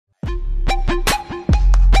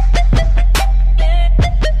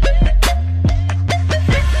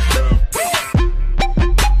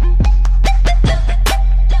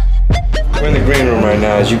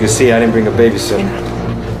As you can see, I didn't bring a babysitter.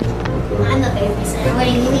 I'm a babysitter. What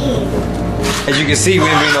do you mean? As you can see, we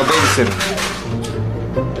didn't bring no babysitter.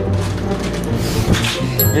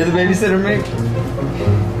 You're the babysitter, Mick?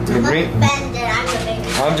 I'm offended. I'm the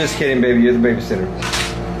babysitter. I'm just kidding, baby. You're the babysitter.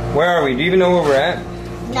 Where are we? Do you even know where we're at?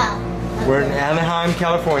 No. We're in Anaheim,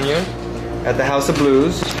 California, at the House of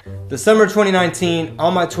Blues. The summer 2019,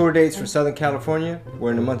 all my tour dates for Southern California were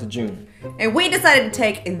in the month of June. And we decided to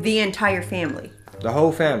take the entire family. The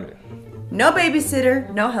whole family. No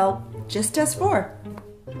babysitter, no help, just us four.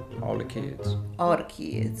 All the kids. All the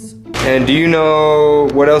kids. And do you know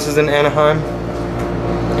what else is in Anaheim?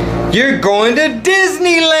 You're going to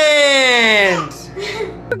Disneyland!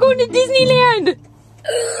 We're going to Disneyland!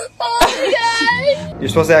 Oh my god! You're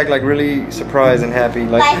supposed to act like really surprised and happy,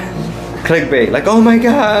 like clickbait, like oh my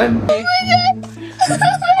god! Oh my god!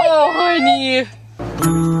 Oh honey!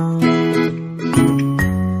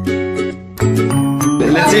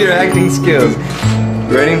 Let's see your acting skills.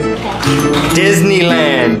 Ready?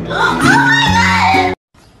 Disneyland!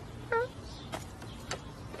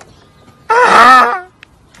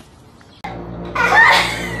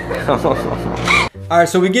 Alright,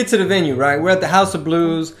 so we get to the venue, right? We're at the House of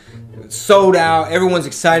Blues, sold out, everyone's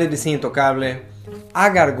excited to see Intocable. I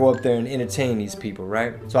gotta go up there and entertain these people,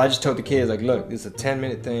 right? So I just told the kids, like, look, this is a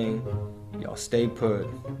 10-minute thing. Y'all stay put,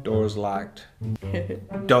 door's locked.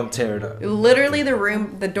 Don't tear it up. Literally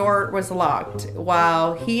the door was locked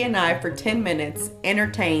while he and I, for 10 minutes,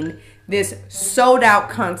 entertained this sold out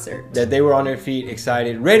concert. That they were on their feet,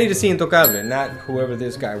 excited, ready to see Intocable, not whoever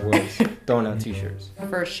this guy was throwing out t-shirts.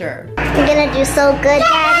 For sure. You're gonna do so good,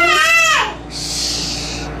 Daddy.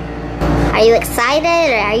 Shh. Are you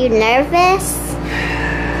excited or are you nervous?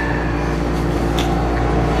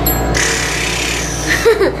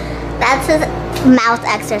 That's his mouth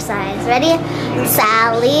exercise. Ready?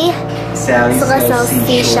 Sally. Sally sells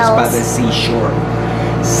seashells by the seashore.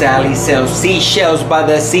 Sally sells seashells by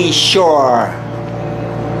the seashore.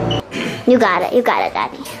 You got it,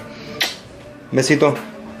 Daddy. Besito.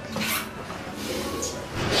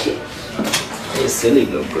 You're silly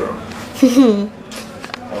little girl.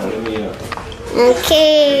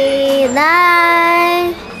 Okay,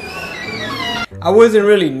 bye. I wasn't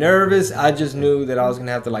really nervous. I just knew that I was gonna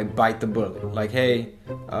have to like bite the bullet. Like, hey,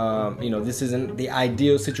 you know, this isn't the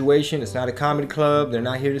ideal situation. It's not a comedy club. They're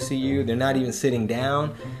not here to see you. They're not even sitting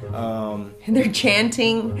down. And they're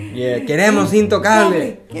chanting. Yeah, queremos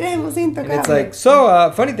Intocable. Queremos Intocable. And it's like,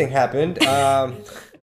 so funny thing happened.